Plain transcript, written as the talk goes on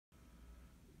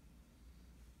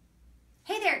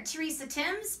there, Teresa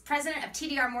Tims, president of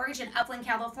TDR Mortgage in Upland,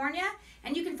 California,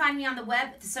 and you can find me on the web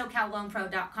at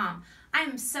SoCalLoanPro.com. I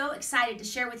am so excited to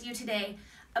share with you today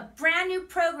a brand new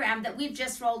program that we've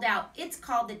just rolled out. It's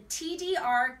called the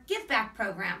TDR Give Back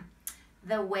Program.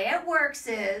 The way it works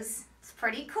is, it's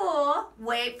pretty cool,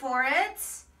 wait for it.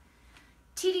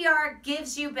 TDR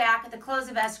gives you back at the close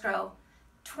of escrow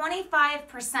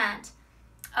 25%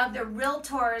 of the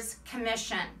realtor's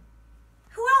commission.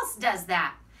 Who else does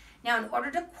that? Now, in order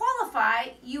to qualify,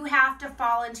 you have to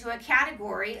fall into a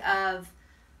category of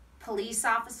police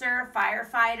officer,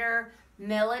 firefighter,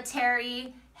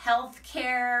 military,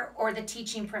 healthcare, or the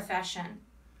teaching profession.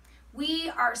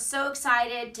 We are so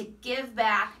excited to give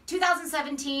back.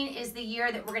 2017 is the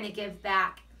year that we're going to give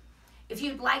back. If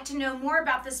you'd like to know more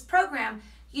about this program,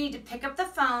 you need to pick up the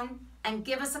phone and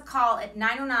give us a call at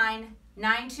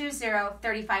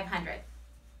 909-920-3500.